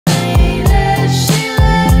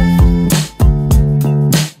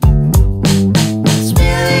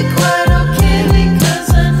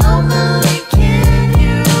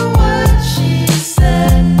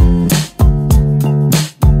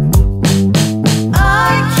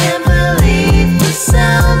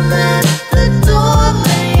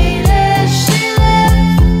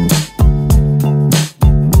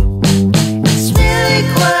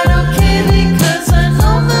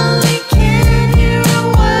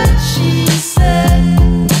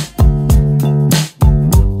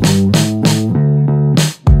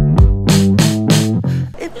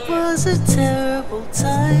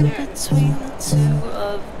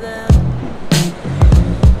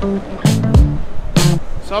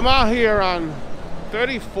So I'm out here on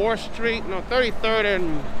 34th Street, no, 33rd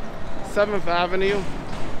and 7th Avenue.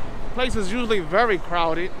 The place is usually very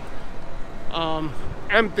crowded,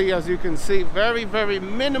 empty as you can see, very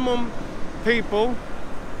minimum people,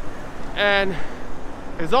 and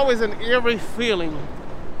there's always an eerie feeling.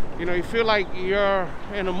 You know, you feel like you're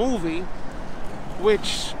in a movie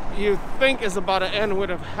which you think is about to end with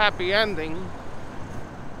a happy ending,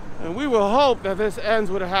 and we will hope that this ends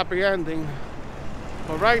with a happy ending.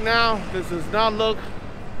 But right now, this does not look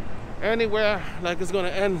anywhere like it's going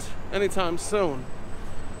to end anytime soon.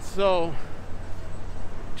 So,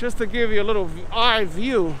 just to give you a little eye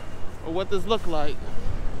view of what this looks like.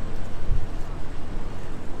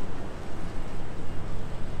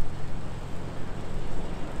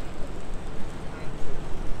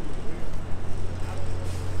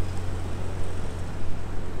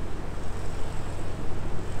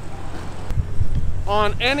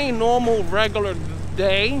 On any normal, regular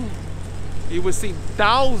day, you would see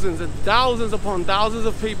thousands and thousands upon thousands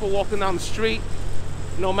of people walking down the street.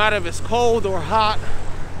 No matter if it's cold or hot,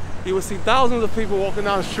 you would see thousands of people walking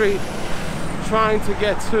down the street trying to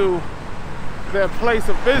get to their place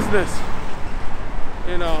of business.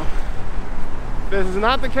 You know, this is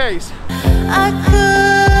not the case. I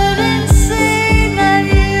couldn't say that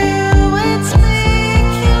you, it's me.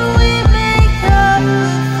 Can we make up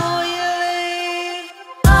before you leave?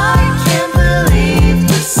 I can't believe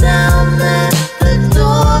the sound that the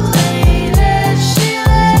door made as she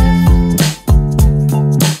left.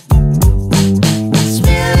 It's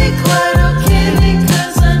really quite okay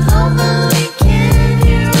because I normally can't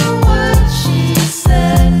hear what she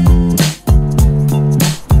said.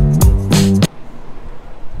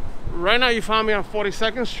 Right now you find me on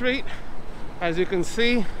 42nd Street. As you can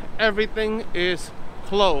see, everything is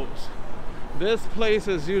closed. This place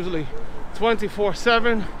is usually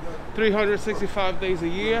 24/7, 365 days a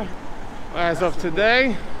year. As of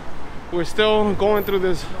today, we're still going through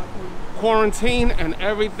this quarantine and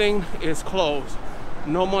everything is closed.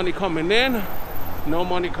 No money coming in, no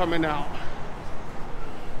money coming out.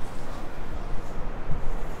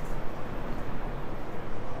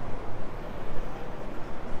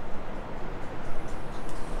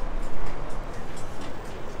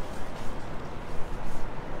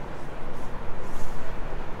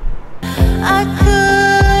 I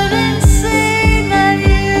couldn't say that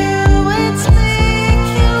you, it's me.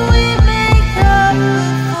 Can we make up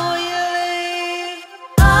before you leave?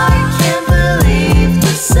 I can't believe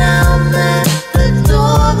the sound that the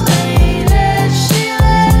door made as she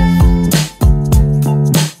left.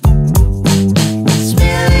 It's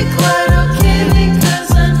really quite okay because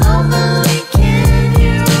I normally can't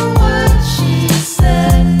hear what she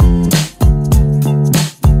said.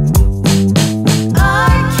 I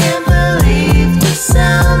can't believe the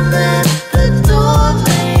sound that the door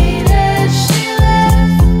made as she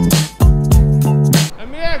left. Let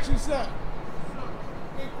me ask you something.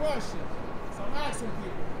 Good question. So I'm asking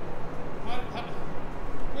people.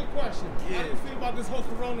 Good question. How do you feel about this whole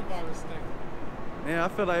coronavirus thing? Man, I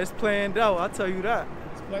feel like it's planned out, I'll tell you that.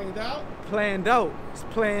 It's played out? Planned out. It's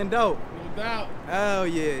planned out. No doubt. Hell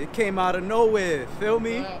yeah, it came out of nowhere, feel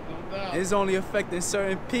me? No doubt, no doubt. It's only affecting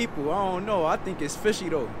certain people. I don't know, I think it's fishy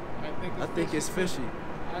though. I think it's fishy.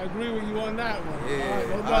 I agree with you on that one. Yeah, All right,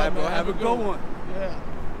 no all doubt, right, bro, man. have a good one. Yeah.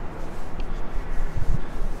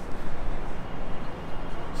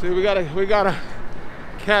 See, we gotta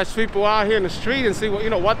catch people out here in the street and see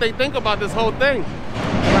what they think about this whole thing.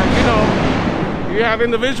 Like, you have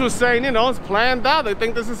individuals saying, it's planned out. They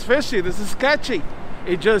think this is fishy, this is sketchy.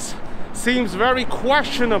 It just seems very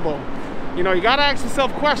questionable. You gotta ask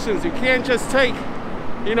yourself questions. You can't just take,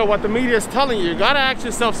 what the media is telling you. You gotta ask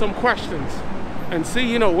yourself some questions and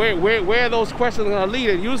see, where those questions are gonna lead.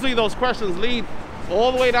 And usually those questions lead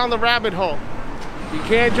all the way down the rabbit hole. You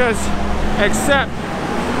can't just accept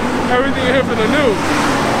everything you hear from the news.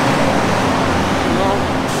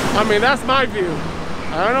 I mean, that's my view.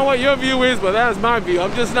 I don't know what your view is, but that's my view.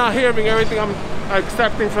 I'm just not hearing everything I'm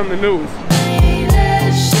accepting from the news.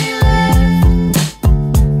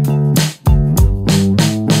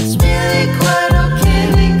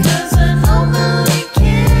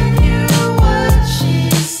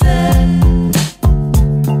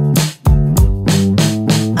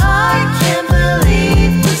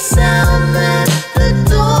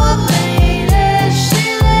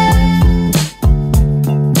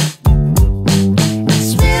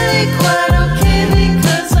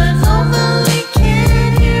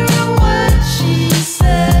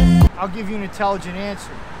 I'll give you an intelligent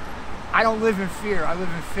answer. I don't live in fear, I live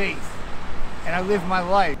in faith. And I live my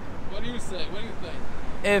life. What do you say? What do you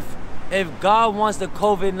think? If God wants the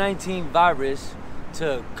COVID-19 virus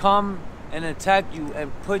to come and attack you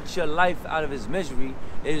and put your life out of its misery,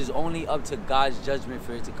 it is only up to God's judgment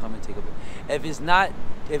for it to come and take over.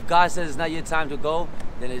 If God says it's not your time to go,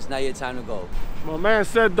 then it's not your time to go. My man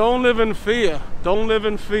said, don't live in fear. Don't live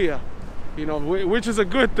in fear. You know, which is a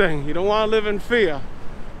good thing. You don't want to live in fear.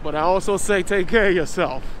 But I also say, take care of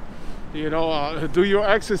yourself. You know, do your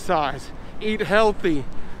exercise. Eat healthy.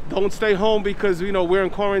 Don't stay home because, you know, we're in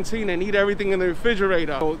quarantine and eat everything in the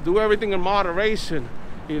refrigerator. So do everything in moderation.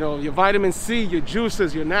 You know, your vitamin C, your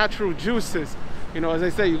juices, your natural juices. You know, as I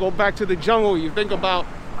say, you go back to the jungle, you think about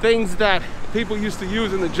things that people used to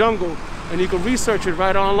use in the jungle, and you can research it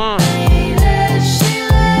right online.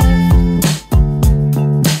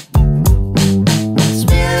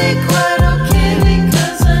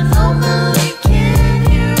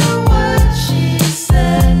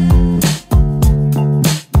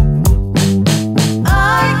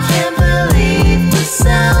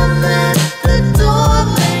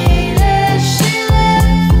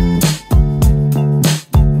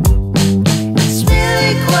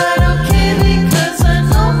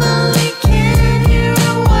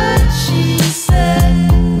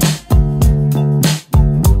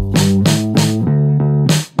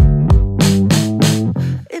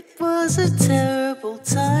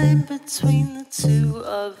 Between the two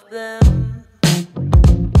of them.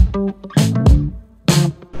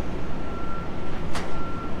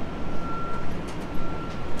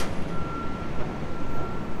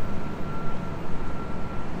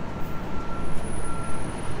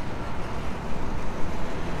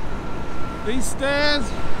 These stairs,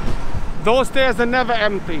 those stairs are never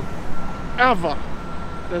empty, ever.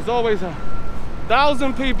 There's always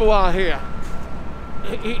 1,000 people out here.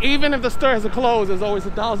 Even if the stairs are closed, there's always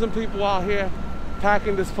 1,000 people out here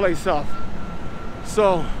packing this place up.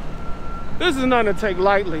 So this is nothing to take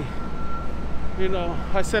lightly. You know,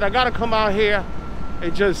 I said I gotta come out here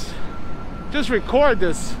and just record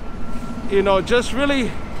this. You know, just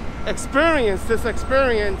really experience this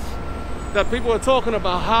experience that people are talking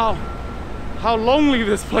about, how lonely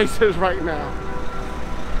this place is right now.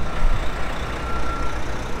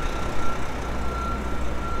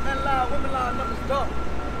 Women lie, numbers don't.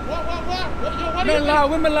 What Men lie,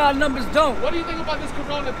 women lie, numbers don't. What do you think about this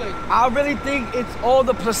corona thing? I really think it's all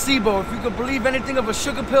the placebo. If you could believe anything of a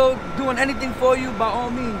sugar pill doing anything for you, by all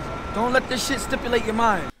means, don't let this shit stipulate your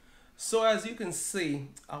mind. So as you can see,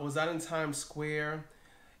 I was out in Times Square.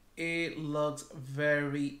 It looks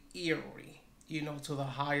very eerie, you know, to the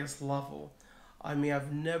highest level. I mean,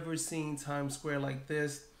 I've never seen Times Square like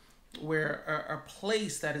this, where a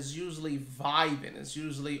place that is usually vibing, is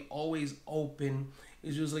usually always open,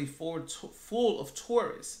 is usually full of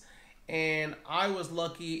tourists. And I was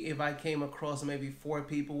lucky if I came across maybe 4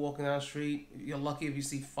 people walking down the street. You're lucky if you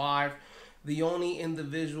see 5. The only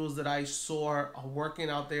individuals that I saw working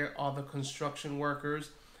out there are the construction workers,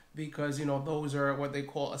 because, you know, those are what they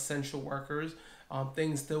call essential workers.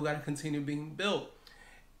 Things still got to continue being built.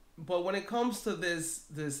 But when it comes to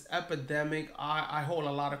this epidemic, I hold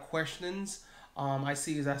a lot of questions. I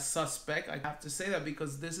see it as suspect. I have to say that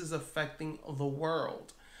because this is affecting the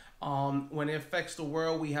world. When it affects the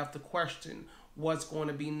world, we have to question what's going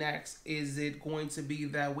to be next. Is it going to be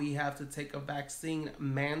that we have to take a vaccine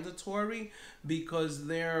mandatory? Because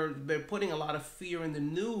they're putting a lot of fear in the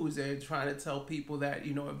news. They're trying to tell people that,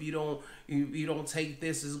 you know, if you don't take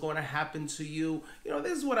this, it's going to happen to you. You know,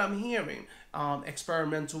 this is what I'm hearing.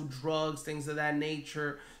 Experimental drugs, things of that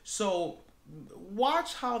nature. So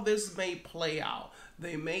watch how this may play out.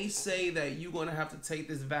 They may say that you're going to have to take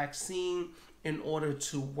this vaccine in order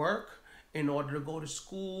to work, in order to go to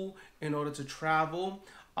school, in order to travel.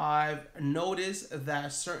 I've noticed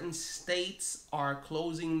that certain states are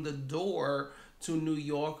closing the door to New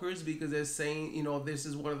Yorkers because they're saying, you know, this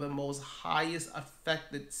is one of the most highest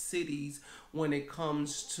affected cities when it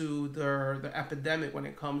comes to the epidemic, when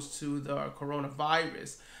it comes to the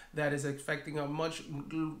coronavirus, that is affecting a much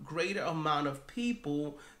greater amount of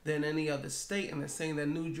people than any other state. And they're saying that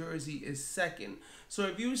New Jersey is second. So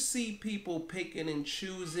if you see people picking and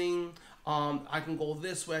choosing, I can go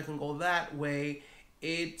this way, I can go that way,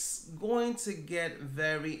 it's going to get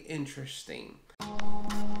very interesting.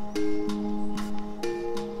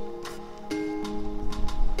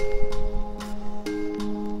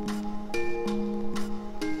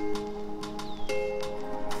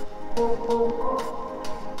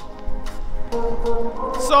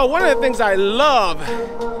 So one of the things I love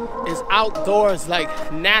is outdoors,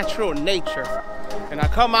 like natural nature. And I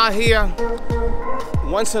come out here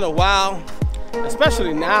once in a while,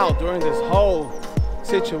 especially now during this whole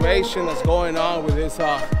situation that's going on with this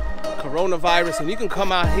coronavirus. And you can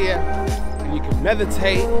come out here and you can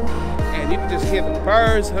meditate and and you can just hear the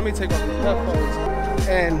birds. Let me take off these headphones.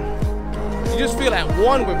 And you just feel at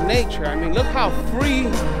one with nature. I mean, look how free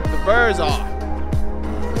the birds are.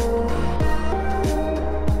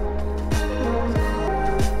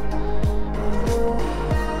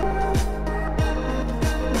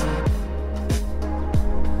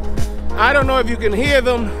 I don't know if you can hear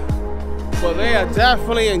them, but they are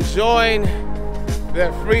definitely enjoying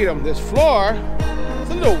their freedom. This floor,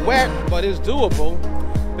 it's a little wet, but it's doable.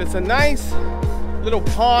 There's a nice little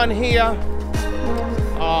pond here.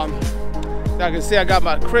 I can see I got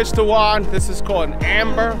my crystal on. This is called an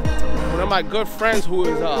amber. One of my good friends who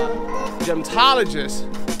is a gemologist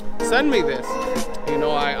sent me this. You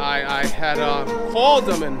know, I had called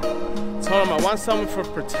them and told him I want something for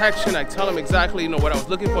protection. I tell him exactly, you know, what I was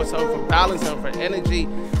looking for, something for balance, something for energy.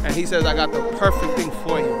 And he says, I got the perfect thing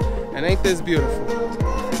for you. And ain't this beautiful?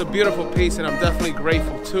 It's a beautiful piece, and I'm definitely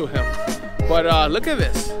grateful to him. But look at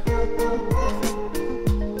this.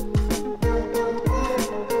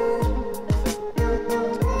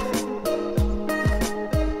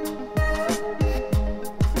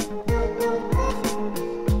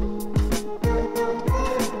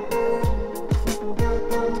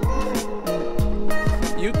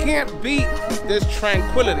 You can't beat this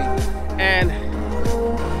tranquility. And,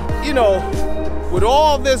 you know, with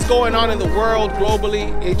all this going on in the world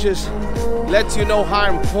globally, it just lets you know how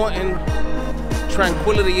important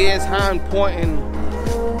tranquility is, how important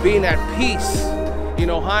being at peace, you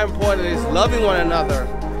know, how important it is loving one another,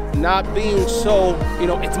 not being so, you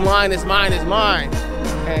know, it's mine, it's mine, it's mine.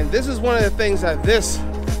 And this is one of the things that this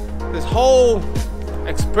whole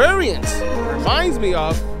experience reminds me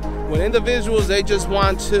of. When individuals, they just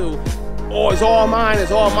want to, oh, it's all mine,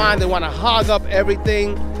 it's all mine. They want to hog up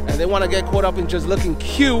everything, and they want to get caught up in just looking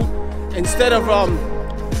cute instead of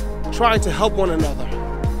trying to help one another.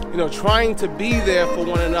 You know, trying to be there for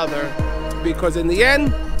one another, because in the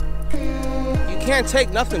end, you can't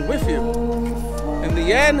take nothing with you. In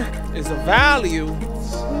the end, is a value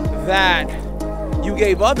that you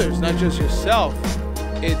gave others, not just yourself.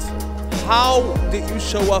 It's how did you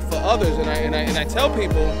show up for others? And I tell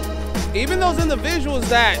people, even those individuals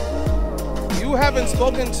that you haven't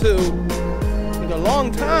spoken to in a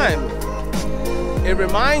long time, it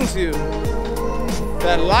reminds you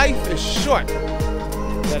that life is short,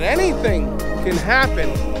 that anything can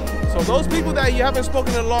happen. So those people that you haven't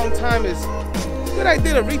spoken in a long time, it's a good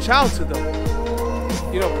idea to reach out to them.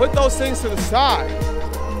 You know, put those things to the side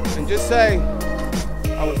and just say,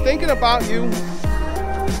 I was thinking about you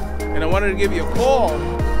and I wanted to give you a call.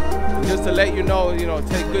 Just to let you know,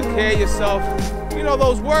 take good care of yourself. You know,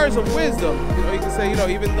 those words of wisdom. You know, you can say, you know,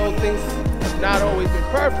 even though things have not always been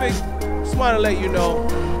perfect, just want to let you know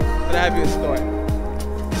that I have you in thought.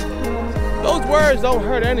 Those words don't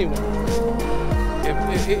hurt anyone.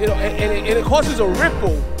 And it causes a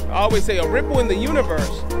ripple. I always say a ripple in the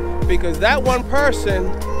universe, because that one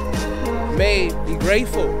person may be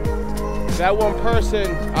grateful. That one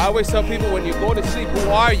person, I always tell people, when you go to sleep, who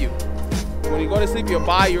are you? When you go to sleep, you're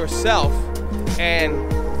by yourself, and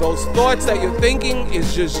those thoughts that you're thinking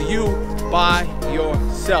is just you by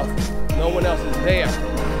yourself. No one else is there.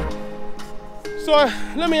 So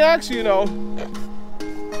let me ask you,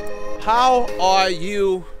 how are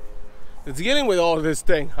you dealing with all of this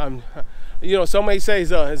thing? Some may say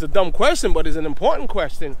it's a dumb question, but it's an important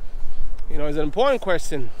question. It's an important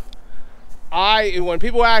question. When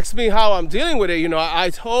people ask me how I'm dealing with it,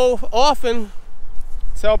 I often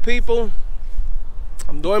tell people,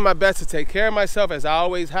 I'm doing my best to take care of myself, as I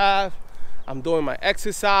always have. I'm doing my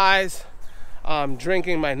exercise. I'm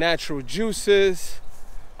drinking my natural juices.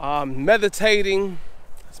 Meditating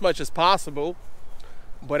as much as possible.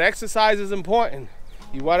 But exercise is important.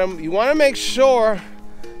 You want to make sure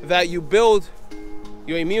that you build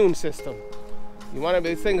your immune system.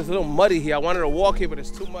 This thing is a little muddy here. I wanted to walk here, but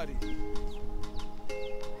it's too muddy.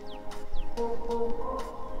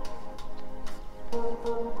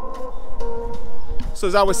 So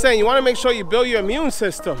as I was saying, you want to make sure you build your immune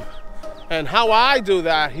system. And how I do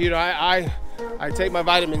that, I take my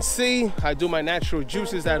vitamin C, I do my natural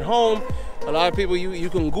juices at home. A lot of people, you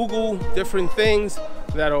can Google different things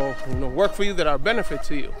that'll work for you, that are a benefit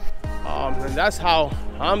to you. And that's how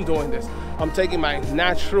I'm doing this. I'm taking my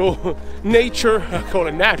natural nature, I call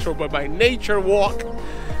it natural, but my nature walk.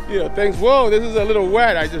 Things, whoa, this is a little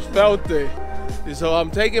wet, I just felt it. So I'm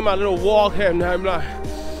taking my little walk here, and I'm like,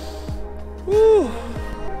 whew.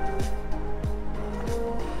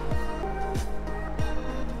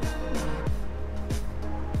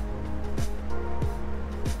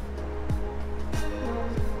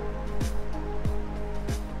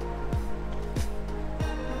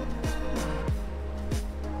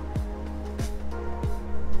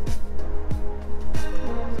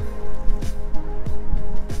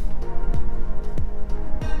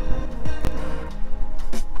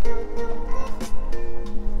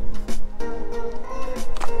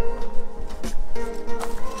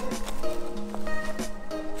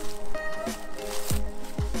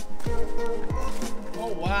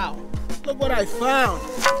 what I found.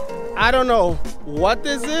 I don't know what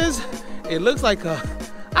this is. It looks like a,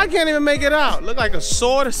 I can't even make it out. Look like a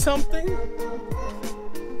sword or something.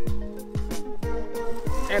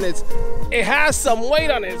 And it has some weight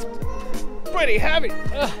on it. It's pretty heavy.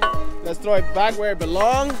 Let's throw it back where it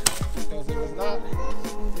belongs, because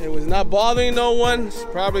it was not bothering no one. It's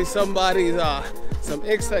probably somebody's some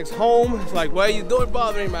insect's home. It's like, what are you doing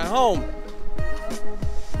bothering my home?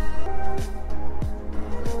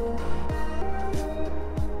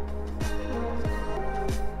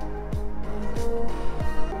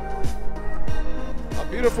 A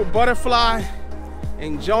beautiful butterfly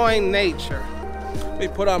enjoying nature. Let me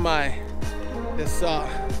put on my, this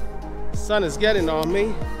sun is getting on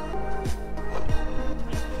me.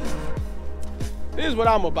 This is what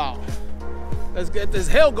I'm about. Let's get this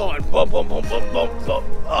hill going. Boom, boom, boom, boom, boom, boom.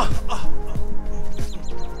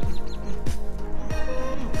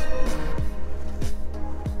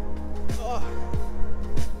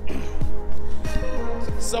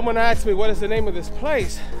 Someone asked me, what is the name of this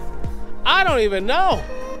place? I don't even know.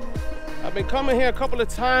 I've been coming here a couple of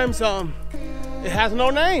times. It has no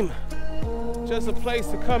name. Just a place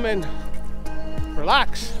to come and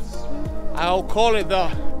relax. I'll call it the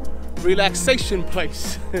relaxation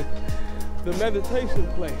place, the meditation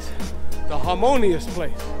place, the harmonious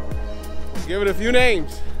place. Give it a few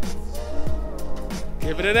names.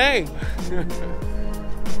 Give it a name.